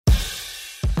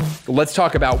let's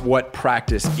talk about what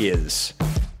practice is.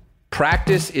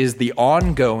 Practice is the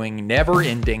ongoing,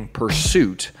 never-ending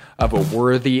pursuit of a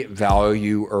worthy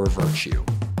value or virtue.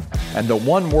 And the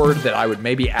one word that I would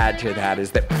maybe add to that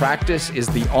is that practice is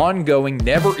the ongoing,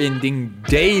 never-ending,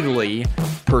 daily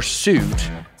pursuit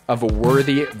of a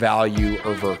worthy value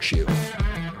or virtue.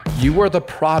 You are the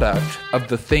product of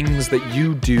the things that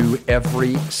you do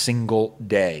every single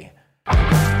day.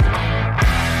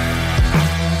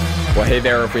 Well, hey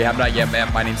there. If we have not yet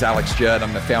met, my name's Alex Judd.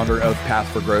 I'm the founder of Path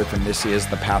for Growth, and this is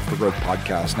the Path for Growth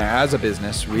podcast. Now, as a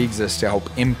business, we exist to help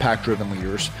impact-driven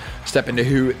leaders step into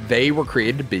who they were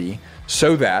created to be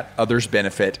so that others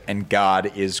benefit and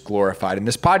God is glorified. And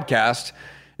this podcast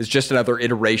is just another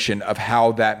iteration of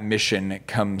how that mission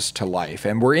comes to life.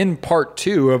 And we're in part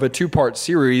 2 of a 2-part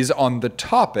series on the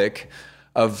topic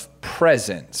of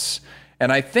presence.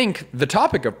 And I think the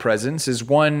topic of presence is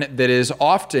one that is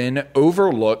often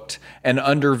overlooked and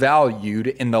undervalued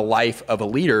in the life of a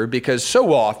leader, because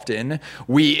so often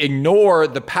we ignore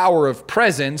the power of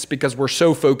presence because we're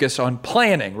so focused on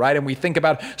planning, right? And we think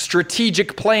about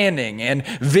strategic planning and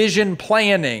vision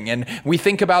planning, and we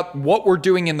think about what we're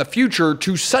doing in the future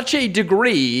to such a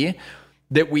degree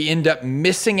that we end up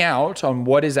missing out on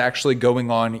what is actually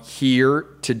going on here,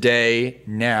 today,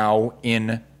 now,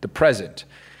 in the present.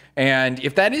 And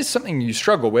if that is something you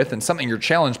struggle with and something you're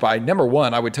challenged by, number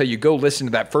one, I would tell you go listen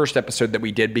to that first episode that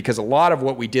we did, because a lot of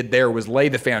what we did there was lay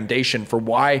the foundation for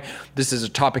why this is a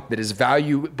topic that is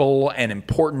valuable and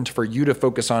important for you to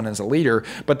focus on as a leader.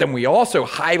 But then we also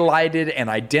highlighted and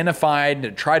identified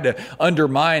and tried to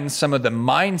undermine some of the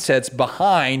mindsets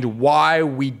behind why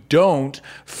we don't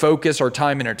focus our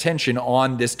time and attention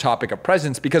on this topic of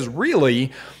presence, because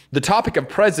really, the topic of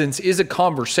presence is a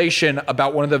conversation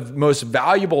about one of the most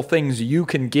valuable things you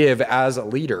can give as a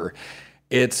leader.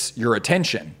 It's your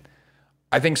attention.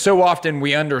 I think so often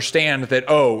we understand that,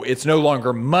 it's no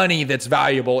longer money that's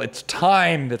valuable, it's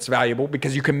time that's valuable,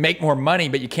 because you can make more money,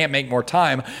 but you can't make more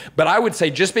time. But I would say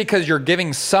just because you're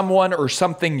giving someone or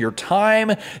something your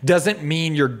time doesn't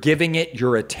mean you're giving it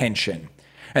your attention.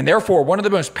 And therefore, one of the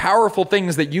most powerful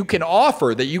things that you can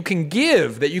offer, that you can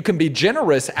give, that you can be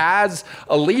generous as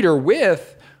a leader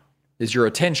with, is your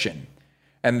attention.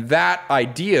 And that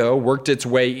idea worked its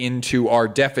way into our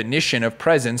definition of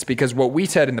presence, because what we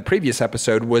said in the previous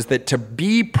episode was that to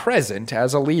be present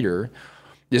as a leader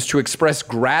is to express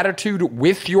gratitude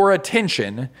with your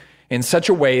attention in such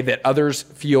a way that others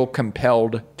feel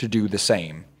compelled to do the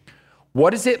same.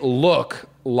 What does it look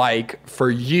like for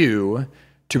you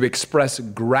to express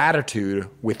gratitude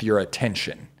with your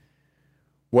attention?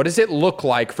 What does it look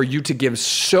like for you to give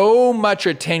so much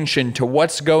attention to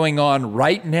what's going on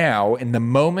right now in the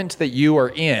moment that you are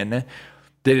in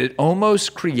that it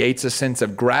almost creates a sense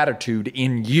of gratitude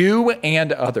in you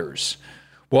and others?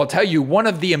 Well, I'll tell you, one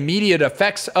of the immediate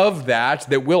effects of that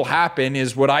will happen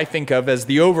is what I think of as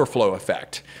the overflow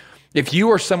effect. If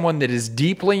you are someone that is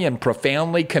deeply and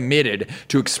profoundly committed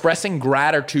to expressing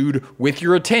gratitude with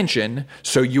your attention,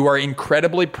 so you are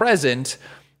incredibly present,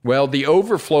 well, the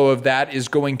overflow of that is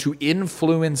going to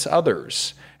influence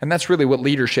others. And that's really what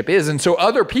leadership is. And so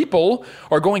other people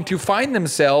are going to find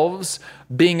themselves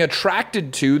being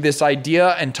attracted to this idea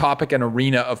and topic and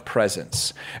arena of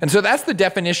presence. And so that's the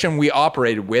definition we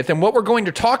operated with. And what we're going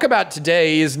to talk about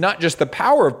today is not just the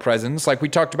power of presence, like we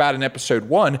talked about in episode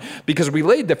 1, because we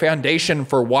laid the foundation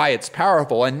for why it's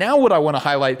powerful. And now what I want to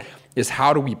highlight is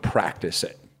how do we practice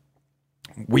it?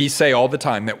 We say all the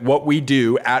time that what we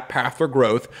do at Path for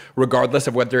Growth, regardless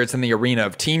of whether it's in the arena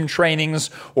of team trainings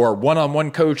or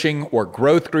one-on-one coaching or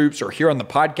growth groups or here on the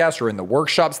podcast or in the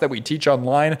workshops that we teach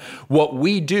online, what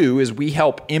we do is we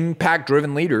help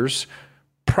impact-driven leaders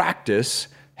practice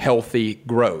healthy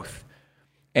growth.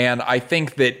 And I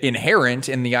think that inherent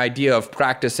in the idea of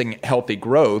practicing healthy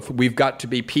growth, we've got to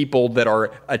be people that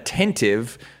are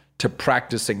attentive to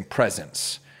practicing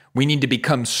presence. We need to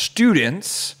become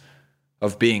students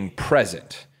of being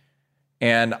present.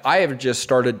 And I have just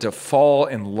started to fall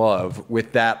in love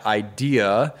with that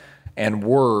idea and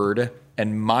word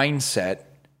and mindset,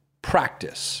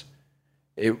 practice.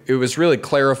 It was really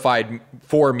clarified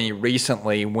for me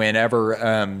recently whenever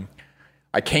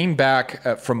I came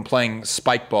back from playing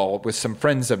spike ball with some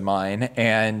friends of mine,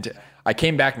 and I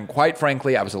came back and quite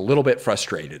frankly, I was a little bit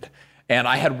frustrated. And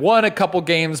I had won a couple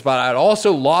games, but I had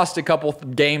also lost a couple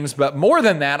games. But more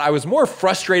than that, I was more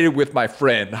frustrated with my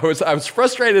friend. I was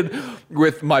frustrated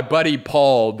with my buddy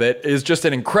Paul, that is just he's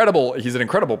an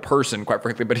incredible person, quite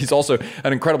frankly, but he's also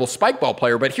an incredible spike ball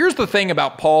player. But here's the thing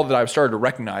about Paul that I've started to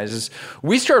recognize is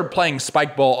we started playing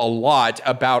spike ball a lot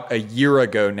about a year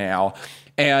ago now.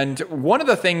 And one of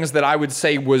the things that I would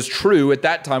say was true at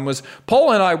that time was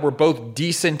Paul and I were both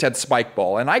decent at spike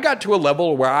ball. And I got to a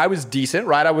level where I was decent,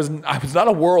 right? I was not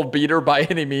a world beater by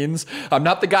any means. I'm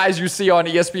not the guys you see on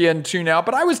ESPN2 now,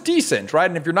 but I was decent, right?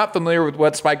 And if you're not familiar with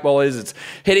what spike ball is, it's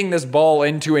hitting this ball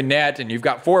into a net and you've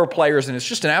got 4 players and it's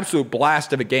just an absolute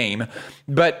blast of a game.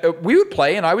 But we would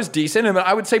play and I was decent, and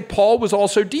I would say Paul was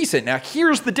also decent. Now,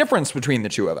 here's the difference between the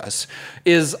two of us,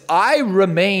 is I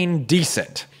remain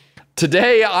decent.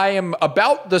 Today, I am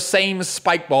about the same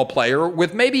spike ball player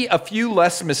with maybe a few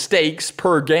less mistakes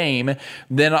per game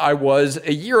than I was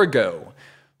a year ago.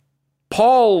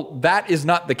 Paul, that is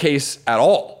not the case at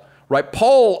all, right?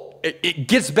 Paul, it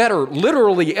gets better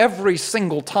literally every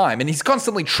single time. And he's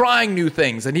constantly trying new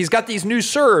things. And he's got these new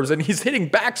serves and he's hitting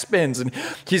backspins and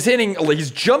he's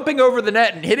jumping over the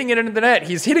net and hitting it into the net.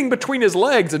 He's hitting between his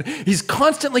legs and he's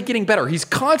constantly getting better. He's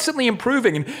constantly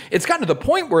improving. And it's gotten to the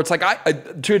point where it's like,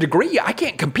 to a degree, I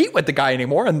can't compete with the guy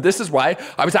anymore. And this is why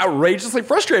I was outrageously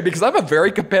frustrated, because I'm a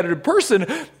very competitive person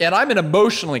and I'm an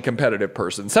emotionally competitive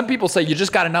person. Some people say you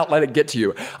just got to not let it get to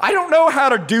you. I don't know how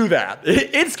to do that.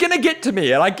 It's going to get to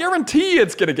me, and I guarantee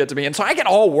it's going to get to me. And so I get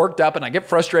all worked up and I get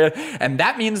frustrated, and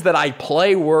that means that I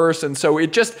play worse. And so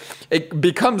it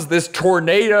becomes this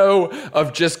tornado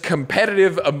of just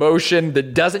competitive emotion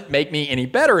that doesn't make me any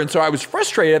better. And so I was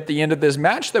frustrated at the end of this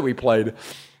match that we played.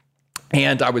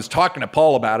 And I was talking to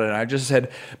Paul about it, and I just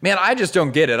said, man, I just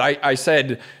don't get it. I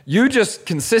said, you just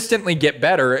consistently get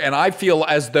better, and I feel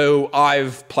as though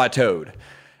I've plateaued.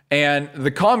 And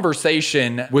the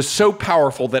conversation was so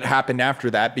powerful that happened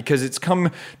after that, because it's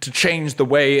come to change the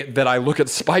way that I look at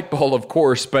spike ball, of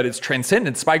course, but it's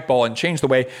transcended spike ball and changed the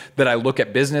way that I look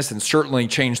at business, and certainly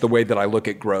changed the way that I look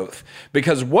at growth.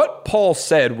 Because what Paul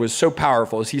said was so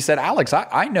powerful is he said, Alex,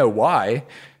 I know why.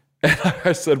 And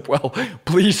I said, well,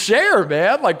 please share,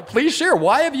 man. Like, please share.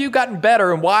 Why have you gotten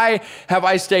better? And why have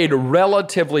I stayed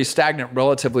relatively stagnant,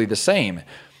 relatively the same?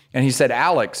 And he said,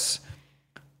 Alex,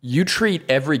 you treat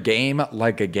every game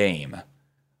like a game.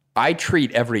 I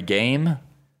treat every game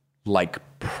like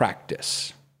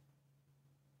practice.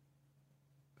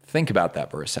 Think about that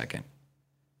for a second.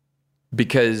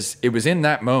 Because it was in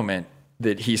that moment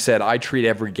that he said, I treat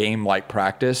every game like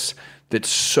practice, that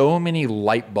so many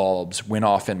light bulbs went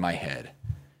off in my head.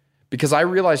 Because I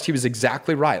realized he was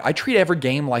exactly right. I treat every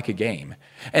game like a game.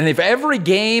 And if every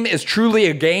game is truly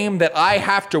a game that I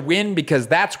have to win because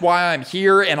that's why I'm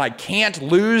here and I can't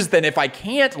lose, then if I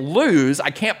can't lose, I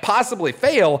can't possibly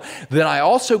fail, then I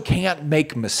also can't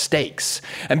make mistakes.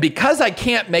 And because I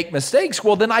can't make mistakes,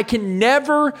 well, then I can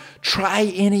never try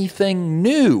anything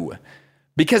new.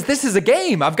 Because this is a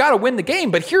game. I've got to win the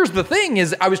game. But here's the thing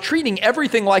is I was treating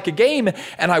everything like a game,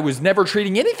 and I was never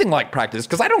treating anything like practice,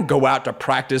 because I don't go out to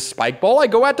practice spike ball. I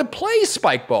go out to play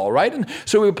spike ball, right? And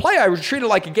so we would play. I would treat it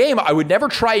like a game. I would never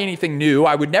try anything new.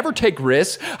 I would never take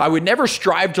risks. I would never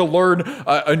strive to learn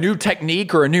a new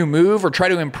technique or a new move, or try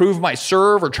to improve my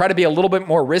serve, or try to be a little bit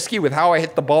more risky with how I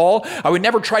hit the ball. I would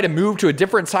never try to move to a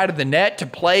different side of the net to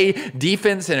play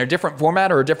defense in a different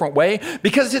format or a different way,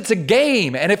 because it's a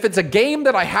game. And if it's a game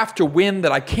that I have to win,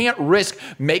 that I can't risk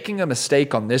making a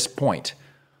mistake on this point.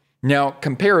 Now,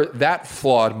 compare that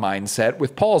flawed mindset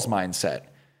with Paul's mindset.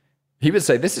 He would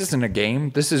say, this isn't a game,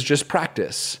 this is just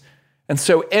practice. And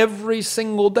so every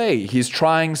single day, he's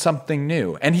trying something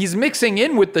new. And he's mixing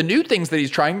in with the new things that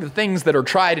he's trying, the things that are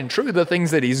tried and true, the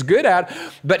things that he's good at.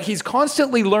 But he's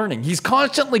constantly learning. He's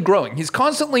constantly growing. He's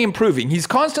constantly improving. He's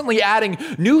constantly adding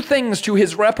new things to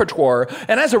his repertoire.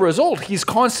 And as a result, he's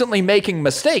constantly making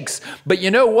mistakes. But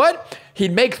you know what?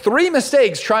 He'd make 3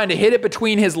 mistakes trying to hit it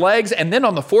between his legs. And then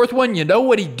on the 4th one, you know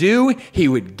what he'd do? He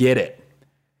would get it.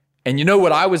 And you know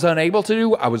what I was unable to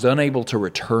do? I was unable to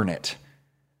return it.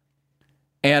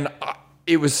 And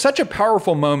it was such a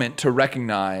powerful moment to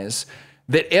recognize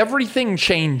that everything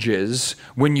changes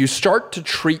when you start to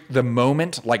treat the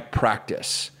moment like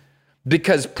practice.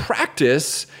 Because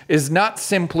practice is not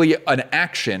simply an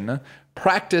action,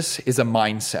 practice is a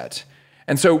mindset.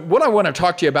 And so what I want to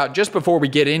talk to you about just before we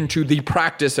get into the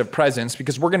practice of presence,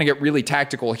 because we're going to get really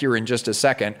tactical here in just a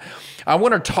second, I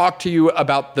want to talk to you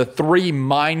about the 3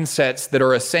 mindsets that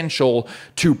are essential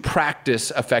to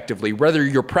practice effectively, whether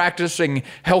you're practicing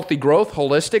healthy growth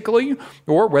holistically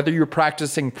or whether you're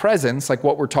practicing presence like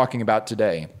what we're talking about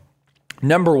today.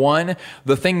 Number 1,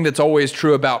 the thing that's always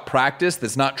true about practice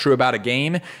that's not true about a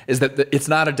game is that it's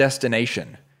not a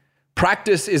destination.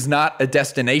 Practice is not a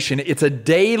destination. It's a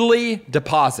daily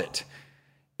deposit.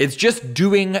 It's just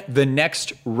doing the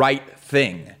next right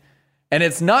thing. And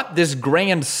it's not this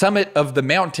grand summit of the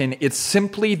mountain. It's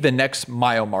simply the next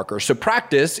mile marker. So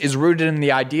practice is rooted in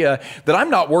the idea that I'm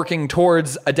not working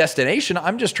towards a destination.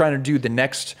 I'm just trying to do the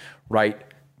next right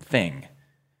thing.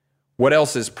 What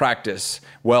else is practice?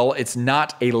 Well, it's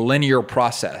not a linear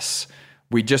process.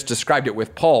 We just described it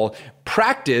with Paul.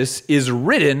 Practice is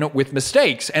ridden with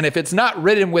mistakes. And if it's not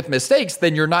ridden with mistakes,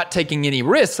 then you're not taking any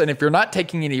risks. And if you're not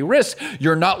taking any risks,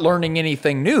 you're not learning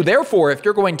anything new. Therefore, if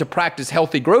you're going to practice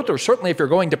healthy growth, or certainly if you're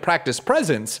going to practice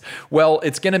presence, well,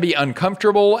 it's going to be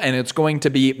uncomfortable and it's going to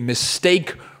be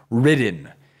mistake-ridden.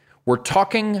 We're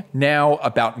talking now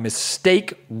about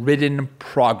mistake-ridden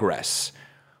progress.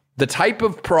 The type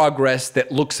of progress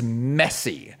that looks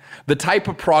messy, the type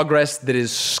of progress that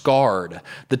is scarred,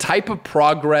 the type of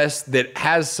progress that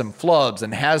has some flubs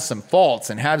and has some faults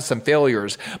and has some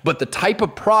failures, but the type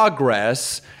of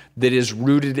progress that is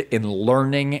rooted in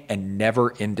learning and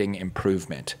never-ending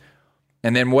improvement.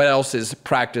 And then what else is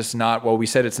practice not? Well, we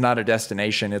said it's not a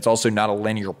destination. It's also not a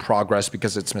linear progress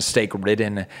because it's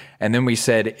mistake-ridden. And then we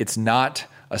said it's not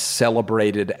a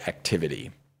celebrated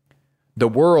activity. The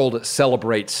world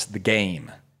celebrates the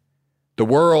game. The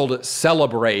world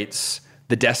celebrates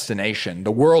the destination.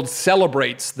 The world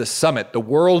celebrates the summit. The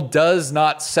world does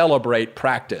not celebrate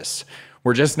practice.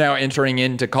 We're just now entering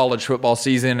into college football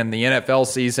season and the NFL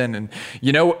season. And,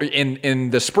 you know,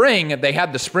 in the spring, they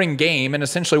had the spring game. And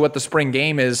essentially what the spring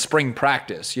game is spring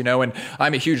practice, you know. And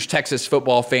I'm a huge Texas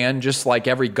football fan, just like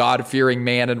every God-fearing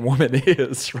man and woman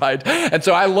is, right? And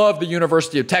so I love the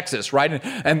University of Texas, right?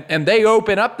 And they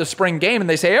open up the spring game and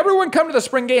they say, everyone come to the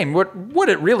spring game. What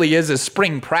it really is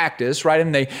spring practice, right?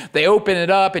 And they open it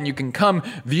up and you can come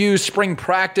view spring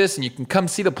practice and you can come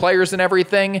see the players and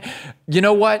everything. You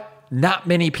know what? Not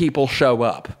many people show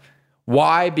up.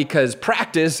 Why? Because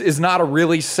practice is not a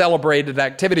really celebrated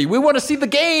activity. We want to see the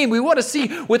game. We want to see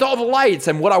with all the lights.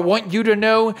 And what I want you to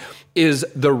know is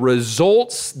the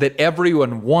results that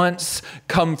everyone wants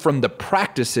come from the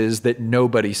practices that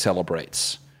nobody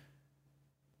celebrates.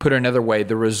 Put another way,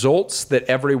 the results that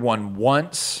everyone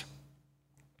wants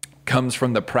comes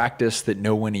from the practice that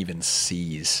no one even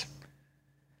sees.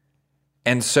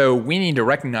 And so we need to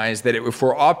recognize that if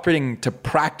we're opting to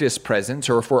practice presence,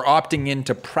 or if we're opting in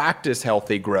to practice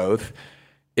healthy growth,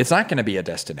 it's not going to be a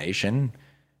destination.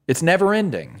 It's never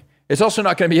ending. It's also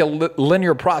not going to be a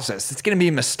linear process. It's going to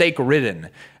be mistake-ridden.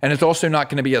 And it's also not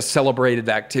going to be a celebrated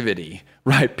activity,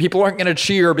 right? People aren't going to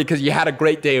cheer because you had a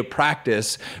great day of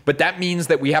practice, but that means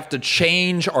that we have to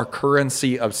change our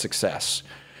currency of success.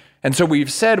 And so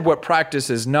we've said what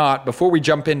practice is not. Before we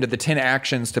jump into the 10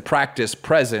 actions to practice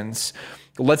presence,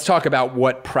 let's talk about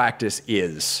what practice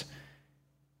is.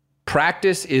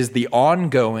 Practice is the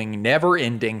ongoing,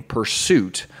 never-ending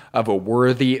pursuit of a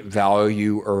worthy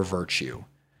value or virtue.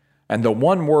 And the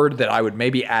one word that I would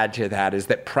maybe add to that is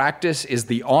that practice is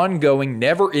the ongoing,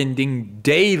 never-ending,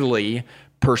 daily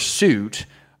pursuit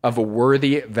of a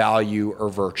worthy value or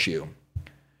virtue.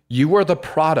 You are the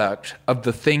product of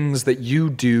the things that you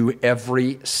do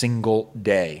every single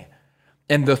day.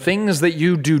 And the things that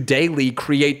you do daily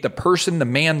create the person, the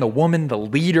man, the woman, the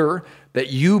leader that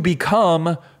you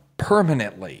become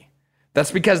permanently.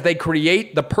 That's because they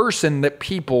create the person that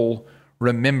people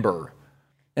remember.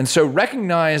 And so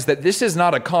recognize that this is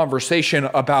not a conversation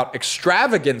about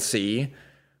extravagancy.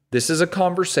 This is a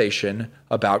conversation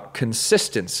about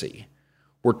consistency.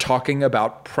 We're talking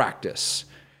about practice.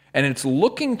 And it's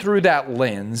looking through that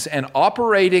lens and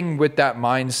operating with that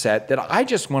mindset that I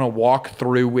just want to walk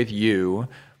through with you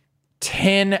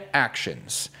 10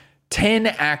 actions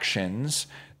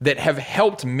that have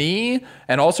helped me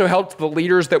and also helped the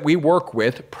leaders that we work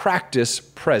with practice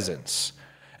presence.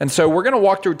 And so we're going to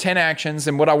walk through 10 actions.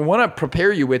 And what I want to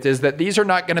prepare you with is that these are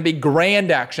not going to be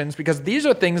grand actions, because these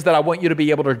are things that I want you to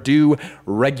be able to do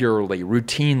regularly,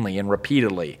 routinely, and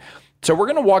repeatedly. So we're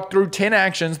going to walk through 10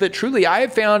 actions that truly I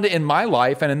have found in my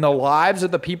life and in the lives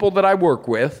of the people that I work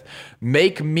with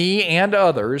make me and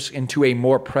others into a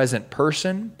more present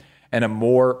person and a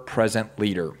more present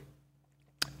leader.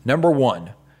 Number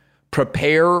 1,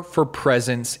 prepare for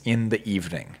presence in the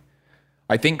evening.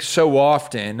 I think so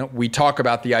often we talk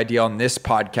about the idea on this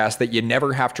podcast that you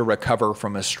never have to recover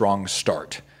from a strong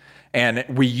start. And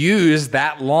we use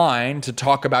that line to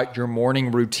talk about your morning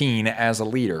routine as a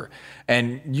leader.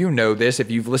 And you know this,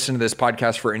 if you've listened to this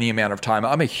podcast for any amount of time,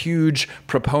 I'm a huge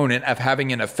proponent of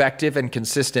having an effective and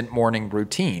consistent morning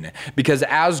routine, because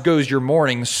as goes your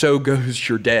morning, so goes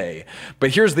your day.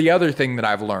 But here's the other thing that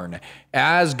I've learned.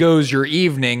 As goes your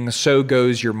evening, so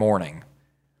goes your morning.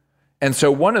 And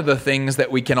so one of the things that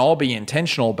we can all be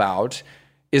intentional about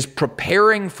is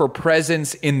preparing for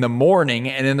presence in the morning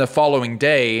and in the following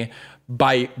day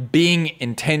by being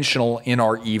intentional in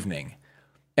our evening.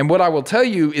 And what I will tell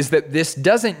you is that this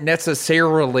doesn't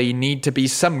necessarily need to be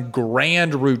some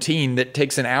grand routine that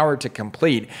takes an hour to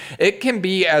complete. It can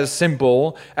be as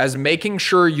simple as making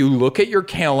sure you look at your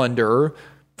calendar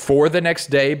for the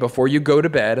next day before you go to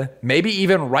bed. Maybe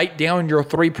even write down your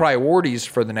 3 priorities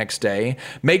for the next day.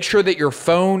 Make sure that your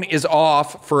phone is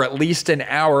off for at least an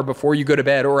hour before you go to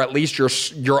bed, or at least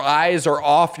your eyes are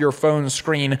off your phone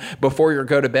screen before you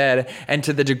go to bed. And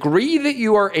to the degree that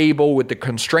you are able, with the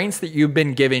constraints that you've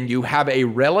been given, you have a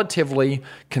relatively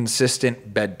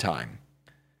consistent bedtime.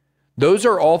 Those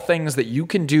are all things that you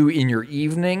can do in your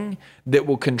evening that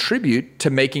will contribute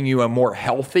to making you a more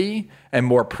healthy and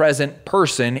more present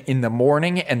person in the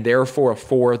morning, and therefore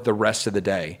for the rest of the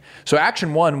day. So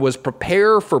action 1 was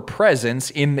prepare for presence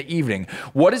in the evening.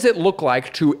 What does it look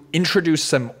like to introduce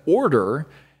some order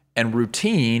and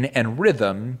routine and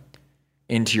rhythm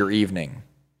into your evening?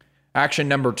 Action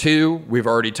number 2, we've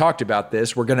already talked about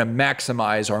this. We're going to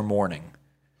maximize our morning.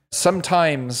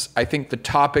 Sometimes I think the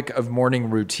topic of morning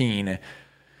routine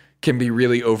can be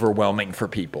really overwhelming for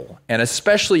people. And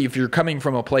especially if you're coming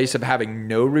from a place of having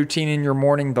no routine in your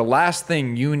morning, the last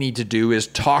thing you need to do is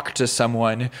talk to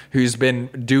someone who's been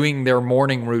doing their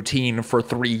morning routine for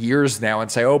 3 years now and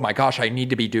say, oh my gosh, I need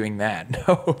to be doing that.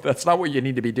 No, that's not what you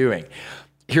need to be doing.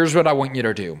 Here's what I want you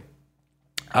to do.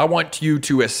 I want you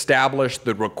to establish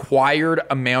the required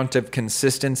amount of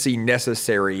consistency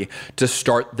necessary to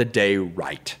start the day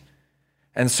right.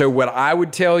 And so what I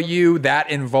would tell you that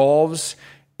involves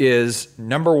is,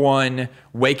 number 1,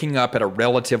 waking up at a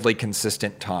relatively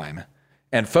consistent time.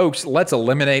 And folks, let's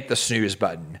eliminate the snooze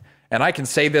button. And I can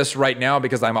say this right now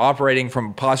because I'm operating from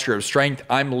a posture of strength.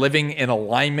 I'm living in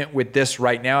alignment with this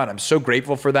right now, and I'm so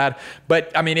grateful for that. But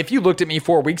I mean, if you looked at me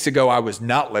 4 weeks ago, I was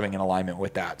not living in alignment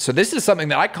with that. So this is something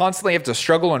that I constantly have to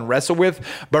struggle and wrestle with.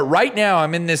 But right now,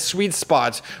 I'm in this sweet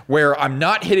spot where I'm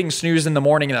not hitting snooze in the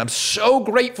morning, and I'm so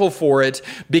grateful for it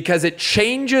because it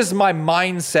changes my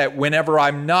mindset whenever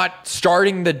I'm not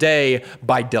starting the day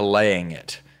by delaying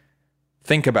it.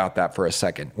 Think about that for a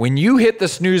second. When you hit the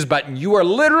snooze button, you are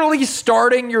literally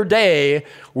starting your day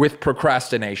with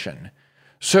procrastination.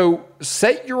 So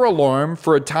set your alarm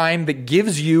for a time that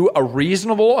gives you a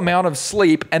reasonable amount of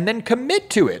sleep and then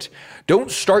commit to it.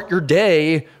 Don't start your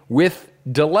day with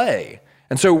delay.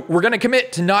 And so we're going to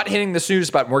commit to not hitting the snooze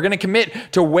button. We're going to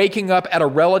commit to waking up at a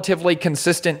relatively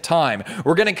consistent time.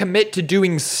 We're going to commit to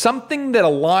doing something that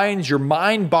aligns your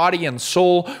mind, body, and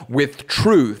soul with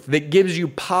truth, that gives you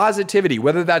positivity,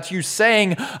 whether that's you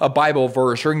saying a Bible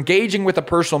verse or engaging with a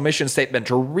personal mission statement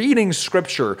or reading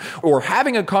scripture or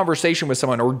having a conversation with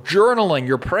someone or journaling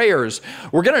your prayers.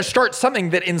 We're going to start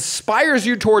something that inspires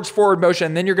you towards forward motion.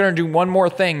 And then you're going to do one more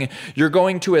thing. You're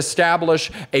going to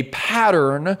establish a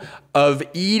pattern of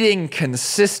eating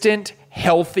consistent,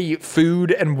 healthy food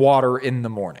and water in the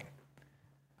morning.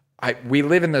 We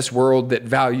live in this world that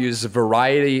values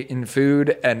variety in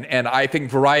food, and I think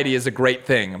variety is a great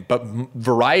thing, but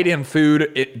variety in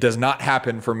food, it does not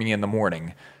happen for me in the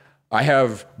morning. I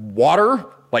have water,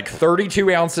 like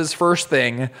 32 ounces first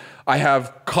thing. I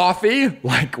have coffee,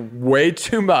 like way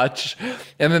too much.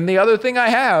 And then the other thing I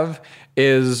have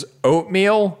is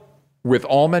oatmeal with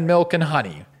almond milk and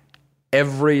honey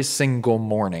every single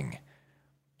morning.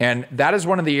 And that is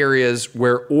one of the areas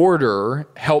where order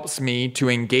helps me to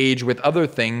engage with other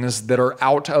things that are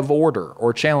out of order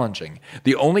or challenging.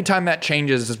 The only time that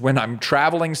changes is when I'm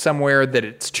traveling somewhere that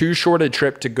it's too short a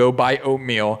trip to go buy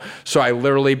oatmeal, so I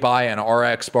literally buy an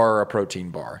RX bar or a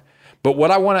protein bar. But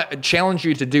what I want to challenge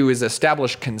you to do is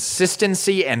establish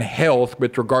consistency and health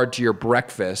with regard to your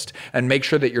breakfast and make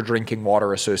sure that you're drinking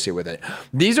water associated with it.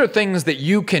 These are things that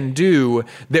you can do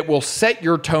that will set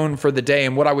your tone for the day.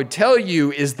 And what I would tell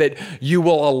you is that you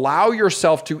will allow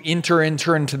yourself to enter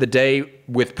into the day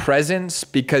with presence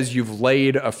because you've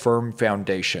laid a firm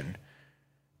foundation.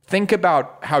 Think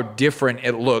about how different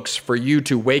it looks for you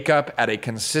to wake up at a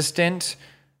consistent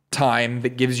time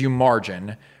that gives you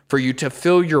margin, for you to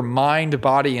fill your mind,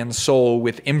 body, and soul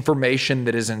with information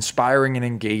that is inspiring and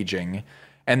engaging,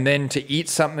 and then to eat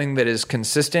something that is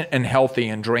consistent and healthy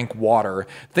and drink water.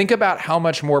 Think about how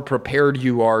much more prepared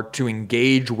you are to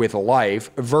engage with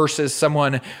life versus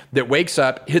someone that wakes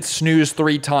up, hits snooze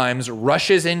 3 times,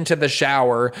 rushes into the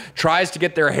shower, tries to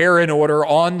get their hair in order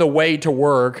on the way to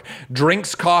work,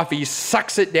 drinks coffee,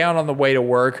 sucks it down on the way to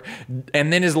work,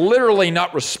 and then is literally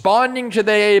not responding to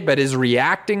the day, but is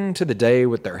reacting to the day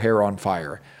with their hair on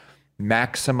fire.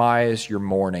 Maximize your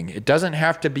morning. It doesn't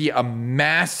have to be a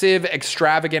massive,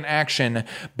 extravagant action,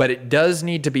 but it does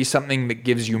need to be something that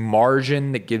gives you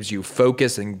margin, that gives you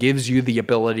focus, and gives you the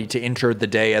ability to enter the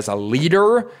day as a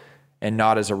leader and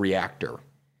not as a reactor.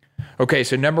 Okay,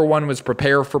 so number one was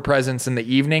prepare for presence in the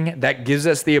evening. That gives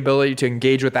us the ability to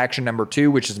engage with action number two,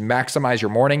 which is maximize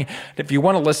your morning. If you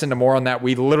want to listen to more on that,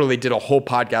 we literally did a whole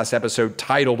podcast episode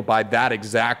titled by that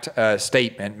exact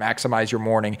statement, maximize your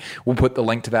morning. We'll put the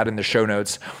link to that in the show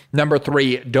notes. Number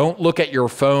three, don't look at your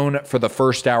phone for the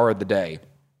first hour of the day.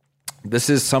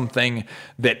 This is something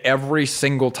that every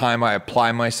single time I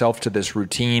apply myself to this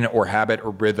routine or habit or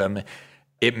rhythm,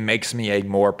 it makes me a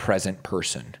more present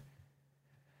person.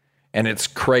 And it's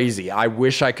crazy. I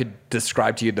wish I could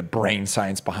describe to you the brain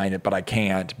science behind it, but I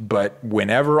can't. But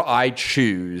whenever I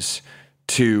choose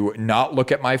to not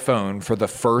look at my phone for the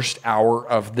first hour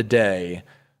of the day,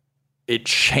 it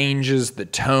changes the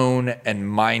tone and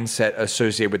mindset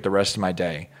associated with the rest of my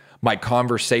day. My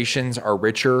conversations are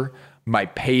richer. My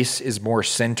pace is more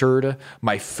centered.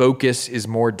 My focus is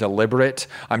more deliberate.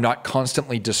 I'm not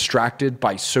constantly distracted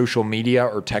by social media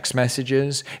or text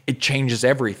messages. It changes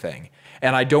everything.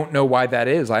 And I don't know why that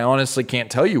is. I honestly can't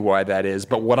tell you why that is,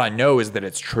 but what I know is that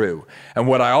it's true. And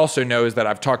what I also know is that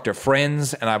I've talked to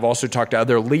friends and I've also talked to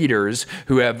other leaders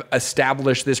who have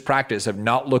established this practice of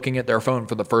not looking at their phone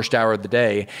for the first hour of the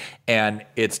day, and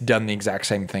it's done the exact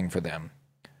same thing for them.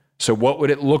 So what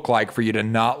would it look like for you to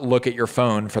not look at your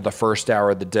phone for the first hour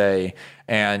of the day?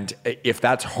 And if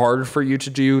that's hard for you to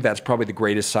do, that's probably the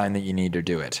greatest sign that you need to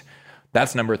do it.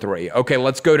 That's number three. Okay,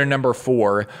 let's go to number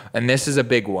four, and this is a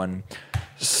big one.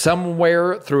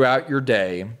 Somewhere throughout your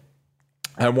day,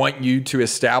 I want you to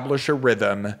establish a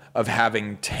rhythm of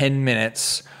having 10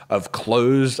 minutes of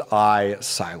closed eye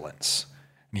silence.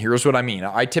 And here's what I mean.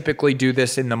 I typically do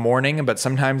this in the morning, but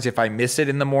sometimes if I miss it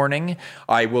in the morning,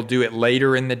 I will do it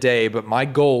later in the day. But my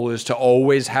goal is to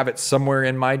always have it somewhere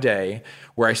in my day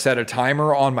where I set a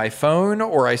timer on my phone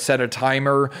or I set a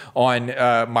timer on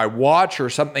my watch or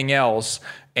something else,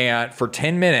 and for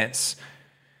 10 minutes,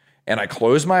 and I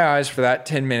close my eyes for that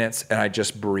 10 minutes and I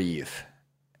just breathe.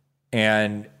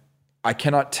 And I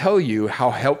cannot tell you how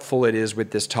helpful it is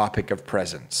with this topic of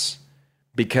presence.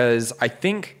 Because I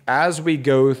think as we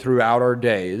go throughout our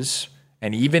days,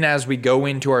 and even as we go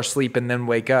into our sleep and then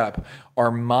wake up,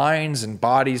 our minds and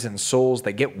bodies and souls,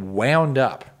 they get wound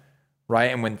up, right?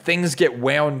 And when things get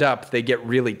wound up, they get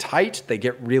really tight, they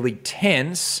get really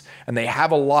tense, and they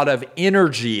have a lot of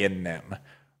energy in them,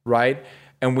 right?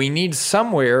 And we need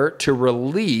somewhere to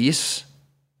release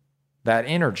that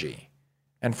energy.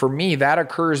 And for me, that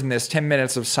occurs in this 10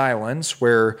 minutes of silence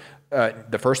where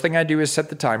the first thing I do is set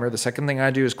the timer. The second thing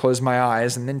I do is close my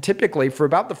eyes. And then typically for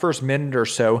about the first minute or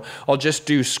so, I'll just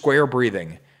do square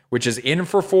breathing, which is in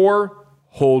for 4,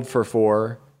 hold for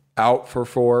 4, out for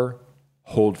 4,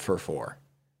 hold for 4.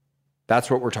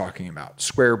 That's what we're talking about,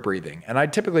 square breathing. And I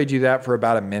typically do that for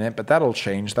about a minute, but that'll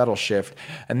change, that'll shift.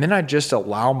 And then I just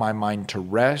allow my mind to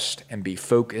rest and be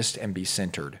focused and be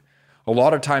centered. A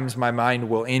lot of times my mind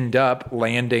will end up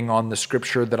landing on the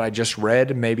scripture that I just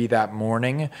read, maybe that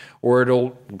morning, or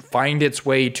it'll find its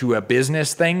way to a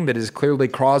business thing that is clearly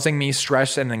causing me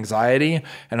stress and anxiety,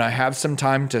 and I have some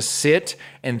time to sit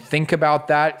and think about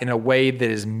that in a way that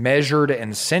is measured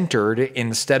and centered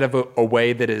instead of a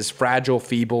way that is fragile,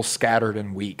 feeble, scattered,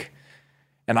 and weak.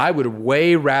 And I would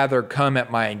way rather come at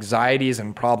my anxieties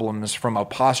and problems from a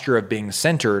posture of being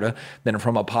centered than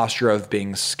from a posture of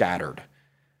being scattered.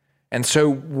 And so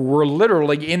we're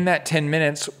literally in that 10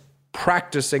 minutes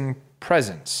practicing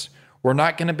presence. We're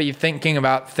not going to be thinking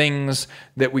about things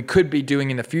that we could be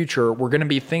doing in the future. We're going to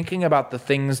be thinking about the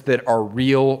things that are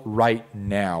real right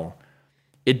now.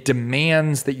 It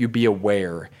demands that you be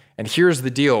aware. And here's the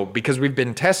deal, because we've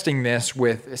been testing this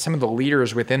with some of the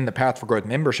leaders within the Path for Growth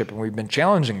membership, and we've been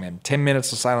challenging them, 10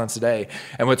 minutes of silence a day.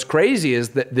 And what's crazy is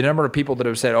that the number of people that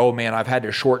have said, oh man, I've had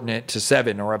to shorten it to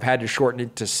 7, or I've had to shorten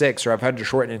it to 6, or I've had to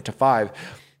shorten it to 5.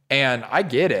 And I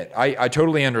get it. I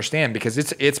totally understand, because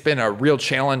it's been a real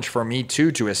challenge for me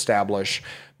too to establish.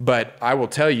 But I will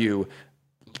tell you,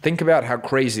 think about how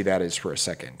crazy that is for a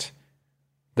second.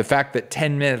 The fact that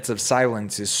 10 minutes of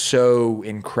silence is so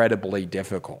incredibly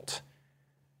difficult.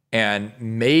 And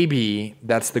maybe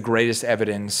that's the greatest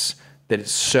evidence that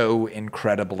it's so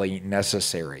incredibly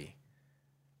necessary.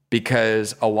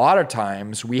 Because a lot of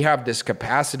times we have this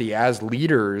capacity as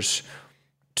leaders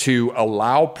to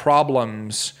allow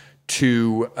problems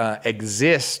to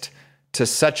exist to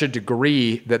such a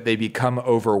degree that they become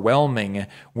overwhelming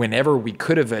whenever we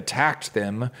could have attacked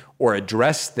them or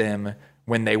addressed them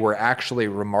when they were actually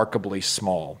remarkably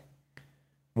small.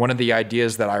 One of the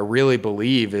ideas that I really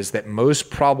believe is that most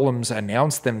problems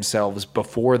announce themselves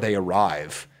before they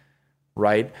arrive.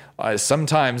 right?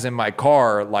 Sometimes in my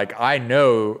car, like I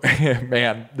know,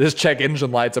 man, this check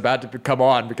engine light's about to come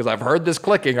on because I've heard this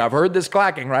clicking, I've heard this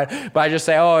clacking, right? But I just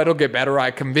say, oh, it'll get better.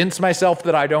 I convince myself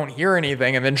that I don't hear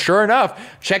anything. And then sure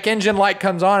enough, check engine light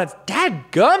comes on. It's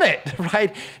dadgummit,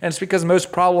 right? And it's because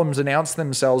most problems announce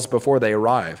themselves before they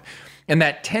arrive. And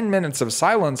that 10 minutes of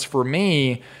silence for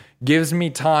me gives me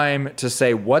time to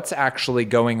say what's actually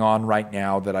going on right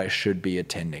now that I should be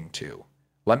attending to.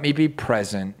 Let me be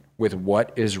present with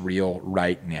what is real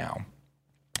right now.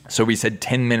 So we said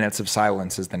 10 minutes of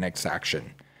silence is the next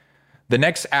action. The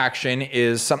next action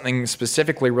is something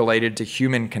specifically related to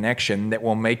human connection that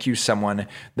will make you someone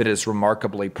that is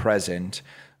remarkably present.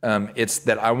 It's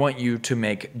that I want you to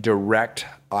make direct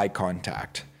eye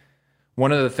contact.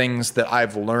 One of the things that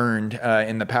I've learned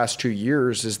in the past 2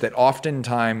 years is that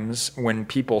oftentimes when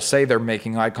people say they're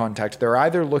making eye contact, they're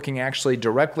either looking actually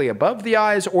directly above the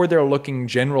eyes or they're looking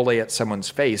generally at someone's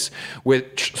face,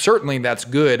 which certainly that's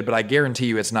good, but I guarantee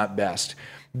you it's not best.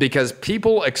 Because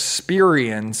people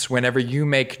experience whenever you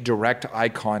make direct eye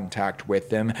contact with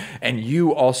them, and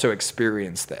you also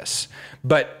experience this.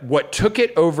 But what took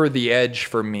it over the edge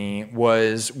for me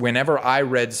was whenever I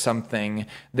read something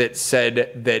that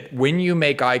said that when you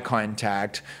make eye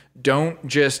contact, don't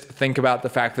just think about the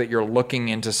fact that you're looking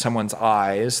into someone's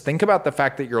eyes. Think about the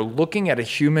fact that you're looking at a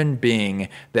human being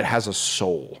that has a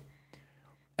soul.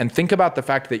 And think about the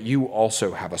fact that you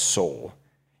also have a soul.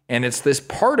 And it's this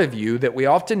part of you that we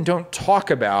often don't talk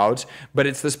about, but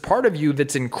it's this part of you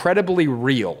that's incredibly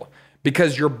real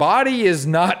because your body is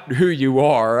not who you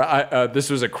are. This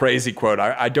was a crazy quote.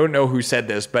 I don't know who said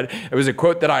this, but it was a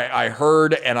quote that I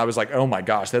heard and I was like, oh my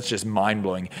gosh, that's just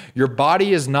mind-blowing. Your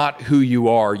body is not who you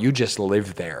are. You just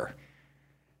live there.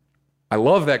 I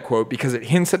love that quote because it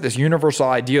hints at this universal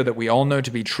idea that we all know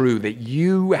to be true, that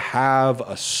you have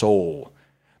a soul.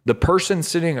 The person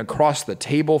sitting across the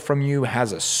table from you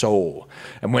has a soul.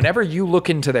 And whenever you look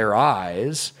into their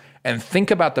eyes and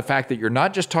think about the fact that you're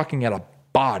not just talking at a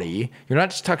body, you're not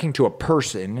just talking to a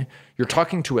person, you're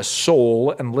talking to a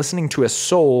soul and listening to a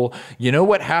soul, you know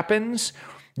what happens?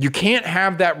 You can't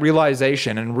have that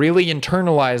realization and really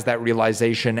internalize that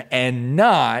realization and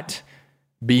not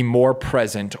be more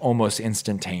present almost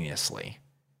instantaneously.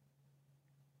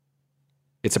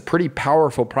 It's a pretty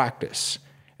powerful practice.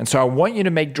 And so I want you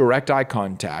to make direct eye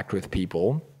contact with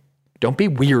people. Don't be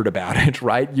weird about it,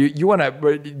 right? You want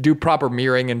to do proper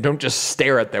mirroring and don't just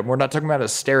stare at them. We're not talking about a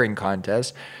staring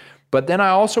contest. But then I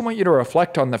also want you to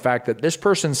reflect on the fact that this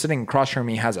person sitting across from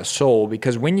me has a soul,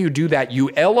 because when you do that, you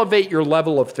elevate your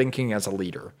level of thinking as a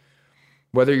leader.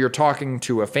 Whether you're talking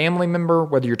to a family member,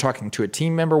 whether you're talking to a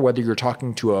team member, whether you're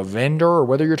talking to a vendor, or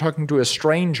whether you're talking to a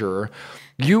stranger,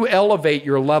 you elevate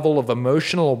your level of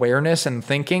emotional awareness and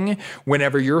thinking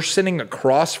whenever you're sitting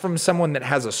across from someone that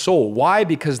has a soul. Why?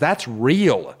 Because that's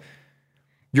real.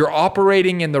 You're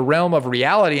operating in the realm of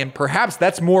reality, and perhaps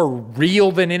that's more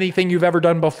real than anything you've ever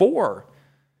done before.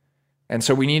 And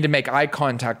so we need to make eye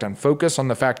contact and focus on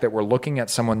the fact that we're looking at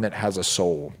someone that has a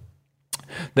soul.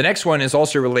 The next one is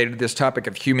also related to this topic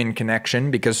of human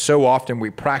connection, because so often we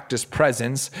practice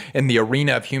presence in the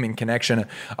arena of human connection.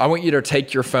 I want you to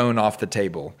take your phone off the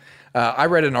table. I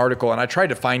read an article and I tried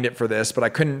to find it for this, but I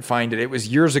couldn't find it. It was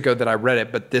years ago that I read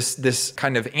it, but this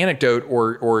kind of anecdote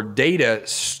or data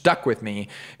stuck with me.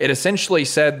 It essentially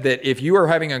said that if you are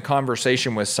having a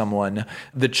conversation with someone,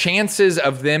 the chances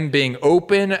of them being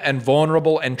open and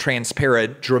vulnerable and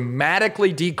transparent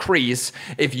dramatically decrease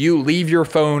if you leave your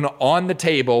phone on the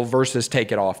table versus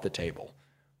take it off the table.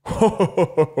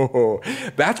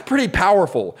 That's pretty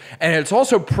powerful. And it's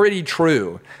also pretty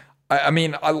true. I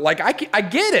mean, I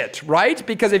get it, right?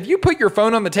 Because if you put your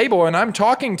phone on the table and I'm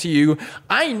talking to you,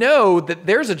 I know that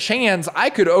there's a chance I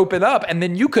could open up and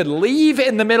then you could leave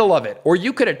in the middle of it, or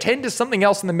you could attend to something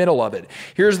else in the middle of it.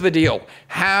 Here's the deal.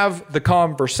 Have the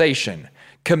conversation.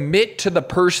 Commit to the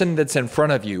person that's in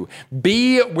front of you.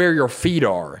 Be where your feet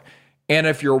are. And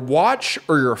if your watch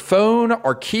or your phone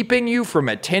are keeping you from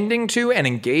attending to and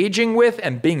engaging with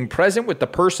and being present with the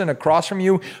person across from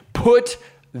you, put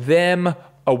them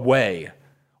away.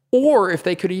 Or if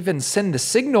they could even send the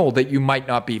signal that you might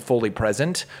not be fully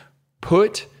present,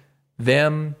 put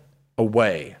them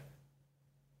away.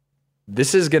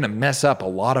 This is going to mess up a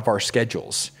lot of our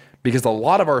schedules, because a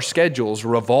lot of our schedules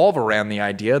revolve around the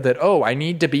idea that, oh, I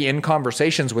need to be in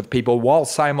conversations with people while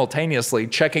simultaneously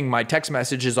checking my text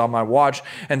messages on my watch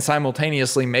and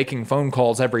simultaneously making phone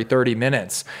calls every 30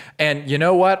 minutes. And you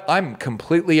know what? I'm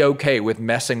completely okay with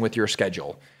messing with your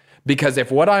schedule. Because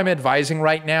if what I'm advising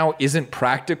right now isn't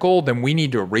practical, then we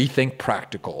need to rethink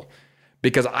practical.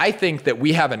 because I think that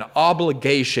we have an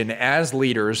obligation as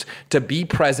leaders to be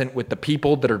present with the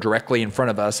people that are directly in front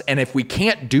of us. And if we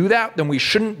can't do that, then we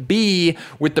shouldn't be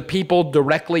with the people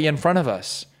directly in front of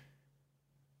us.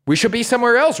 We should be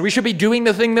somewhere else. We should be doing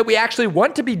the thing that we actually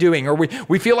want to be doing, or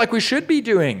we feel like we should be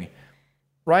doing,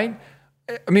 right?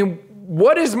 I mean,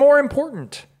 what is more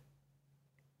important?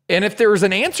 And if there's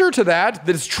an answer to that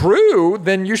that's true,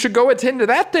 then you should go attend to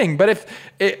that thing. But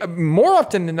more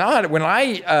often than not, when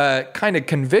I kind of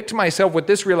convict myself with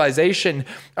this realization,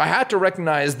 I have to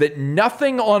recognize that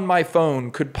nothing on my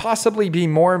phone could possibly be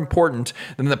more important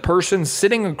than the person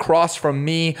sitting across from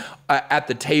me at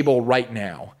the table right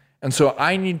now. And so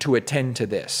I need to attend to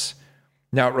this.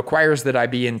 Now, it requires that I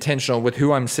be intentional with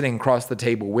who I'm sitting across the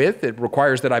table with. It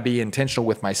requires that I be intentional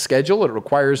with my schedule. It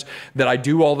requires that I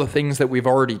do all the things that we've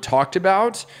already talked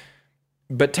about.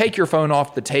 But take your phone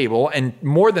off the table, and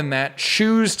more than that,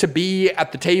 choose to be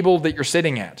at the table that you're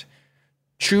sitting at.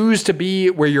 Choose to be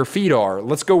where your feet are.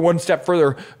 Let's go one step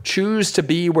further. Choose to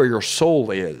be where your soul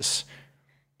is.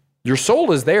 Your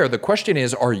soul is there. The question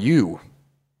is, are you?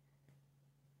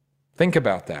 Think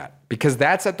about that, because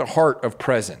that's at the heart of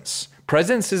presence.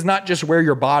 Presence is not just where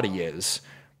your body is.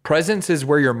 Presence is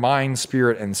where your mind,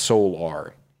 spirit, and soul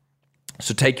are.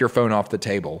 So take your phone off the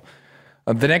table.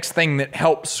 The next thing that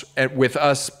helps with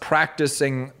us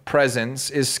practicing presence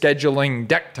is scheduling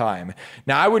deck time.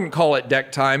 Now, I wouldn't call it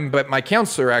deck time, but my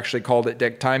counselor actually called it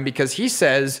deck time because he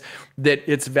says that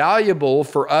it's valuable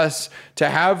for us to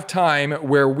have time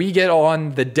where we get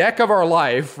on the deck of our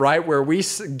life, right, where we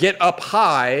get up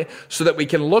high so that we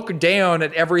can look down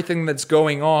at everything that's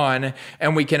going on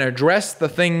and we can address the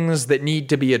things that need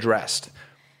to be addressed.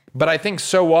 But I think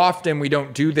so often we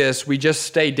don't do this. We just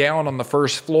stay down on the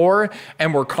first floor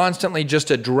and we're constantly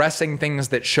just addressing things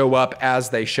that show up as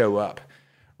they show up,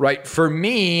 right? For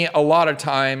me, a lot of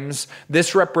times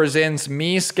this represents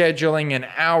me scheduling an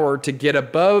hour to get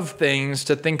above things,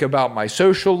 to think about my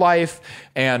social life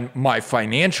and my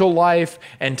financial life,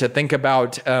 and to think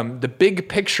about the big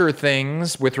picture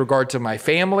things with regard to my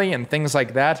family and things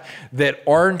like that, that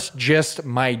aren't just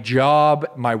my job,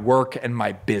 my work, and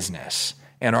my business.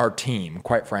 And our team,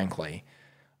 quite frankly,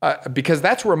 because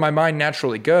that's where my mind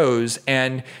naturally goes.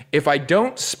 And if I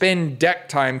don't spend deck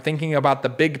time thinking about the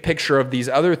big picture of these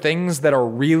other things that are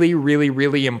really, really,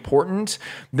 really important,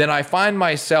 then I find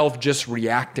myself just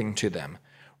reacting to them,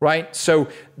 right? So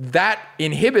that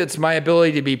inhibits my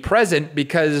ability to be present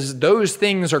because those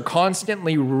things are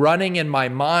constantly running in my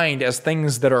mind as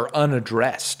things that are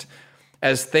unaddressed,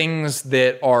 as things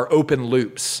that are open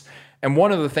loops. And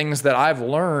one of the things that I've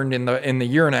learned in the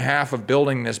year and a half of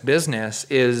building this business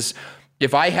is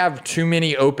if I have too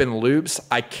many open loops,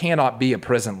 I cannot be a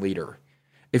present leader.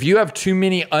 If you have too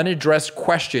many unaddressed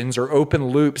questions or open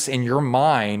loops in your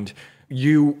mind,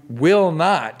 you will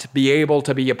not be able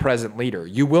to be a present leader.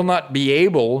 You will not be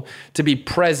able to be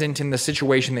present in the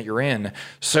situation that you're in.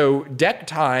 So deck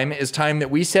time is time that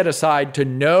we set aside to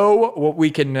know what we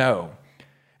can know.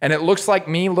 And it looks like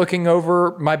me looking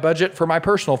over my budget for my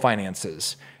personal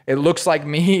finances. It looks like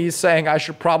me saying I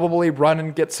should probably run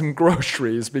and get some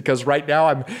groceries because right now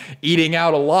I'm eating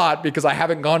out a lot because I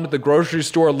haven't gone to the grocery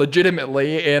store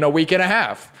legitimately in a week and a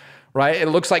half, right? It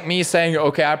looks like me saying,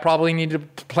 okay, I probably need to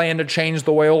plan to change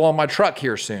the oil on my truck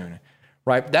here soon,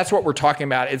 right? That's what we're talking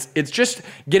about. It's just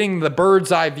getting the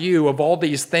bird's eye view of all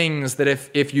these things that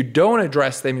if you don't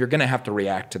address them, you're going to have to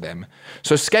react to them.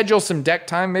 So schedule some deck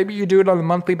time. Maybe you do it on a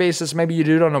monthly basis. Maybe you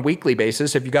do it on a weekly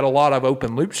basis if you've got a lot of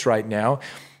open loops right now.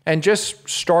 And just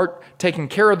start taking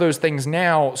care of those things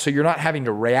now so you're not having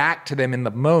to react to them in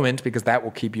the moment because that will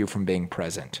keep you from being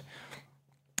present.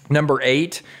 Number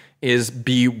 8 is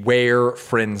beware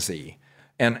frenzy.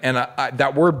 And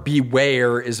that word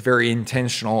beware is very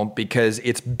intentional because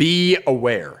it's be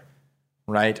aware,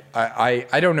 right?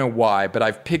 I don't know why, but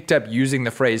I've picked up using the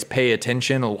phrase pay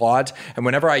attention a lot. And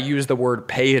whenever I use the word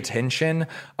pay attention,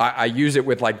 I use it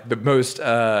with like the most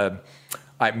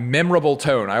memorable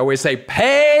tone. I always say,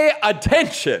 pay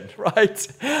attention, right?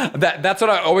 That's what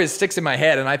always sticks in my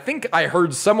head. And I think I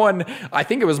heard someone, I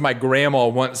think it was my grandma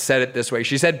once said it this way.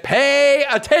 She said, pay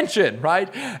attention, right?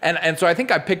 And so I think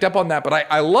I picked up on that, but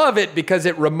I love it because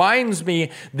it reminds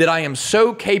me that I am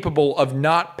so capable of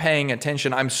not paying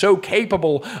attention. I'm so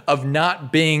capable of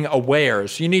not being aware.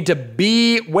 So you need to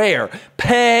beware,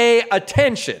 pay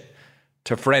attention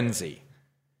to frenzy.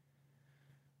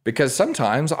 Because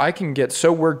sometimes I can get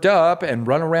so worked up and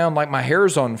run around like my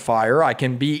hair's on fire. I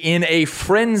can be in a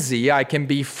frenzy. I can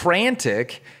be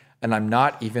frantic, and I'm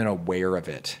not even aware of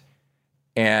it.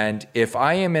 And if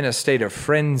I am in a state of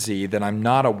frenzy that I'm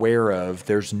not aware of,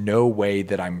 there's no way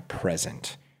that I'm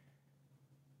present.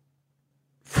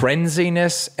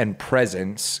 Frenziness and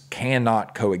presence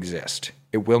cannot coexist.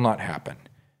 It will not happen.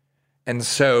 And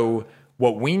so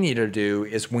what we need to do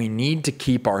is we need to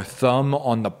keep our thumb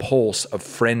on the pulse of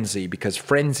frenzy, because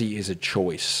frenzy is a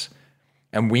choice.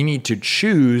 And we need to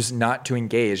choose not to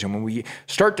engage. And when we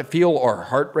start to feel our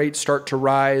heart rate start to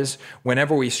rise,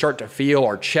 whenever we start to feel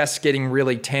our chest getting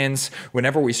really tense,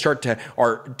 whenever we start to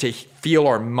feel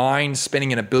our mind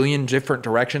spinning in a billion different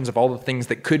directions of all the things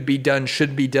that could be done,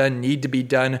 should be done, need to be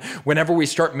done, whenever we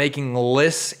start making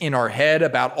lists in our head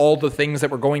about all the things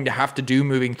that we're going to have to do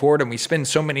moving forward, and we spend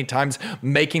so many times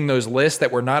making those lists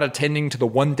that we're not attending to the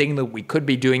one thing that we could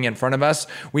be doing in front of us,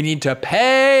 we need to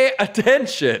pay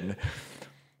attention.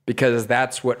 Because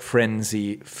that's what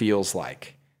frenzy feels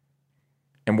like.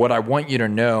 And what I want you to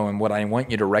know and what I want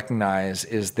you to recognize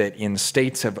is that in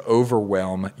states of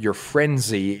overwhelm, your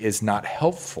frenzy is not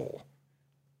helpful.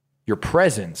 Your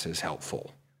presence is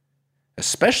helpful,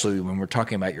 especially when we're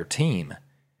talking about your team.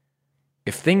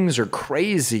 If things are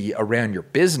crazy around your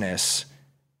business,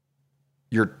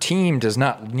 your team does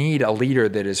not need a leader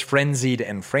that is frenzied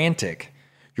and frantic.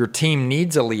 Your team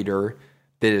needs a leader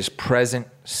that is present,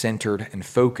 centered, and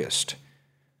focused.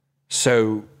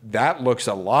 So that looks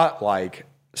a lot like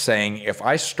saying, if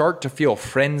I start to feel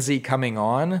frenzy coming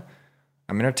on,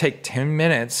 I'm going to take 10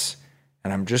 minutes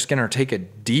and I'm just going to take a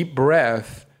deep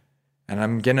breath and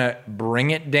I'm going to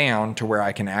bring it down to where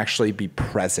I can actually be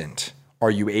present. Are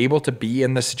you able to be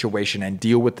in the situation and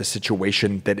deal with the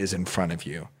situation that is in front of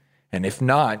you? And if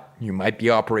not, you might be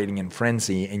operating in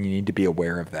frenzy and you need to be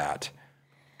aware of that.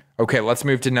 Okay, let's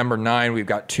move to number 9. We've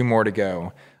got 2 more to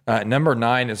go. Number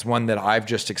 9 is one that I've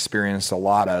just experienced a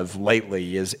lot of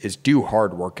lately is do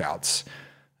hard workouts.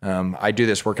 I do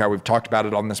this workout. We've talked about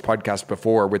it on this podcast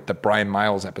before with the Brian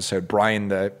Miles episode. Brian,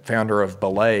 the founder of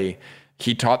Belay,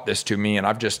 he taught this to me, and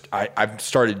I've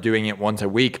started doing it once a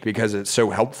week because it's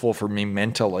so helpful for me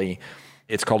mentally.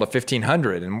 It's called a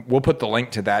 1500, and we'll put the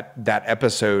link to that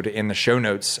episode in the show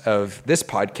notes of this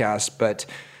podcast, but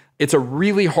it's a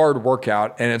really hard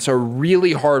workout, and it's a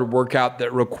really hard workout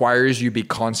that requires you be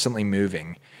constantly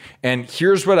moving. And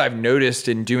here's what I've noticed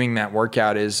in doing that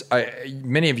workout is,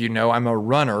 many of you know I'm a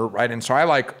runner, right? And so I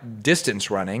like distance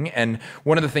running. And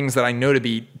one of the things that I know to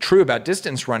be true about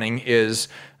distance running is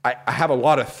I have a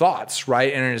lot of thoughts,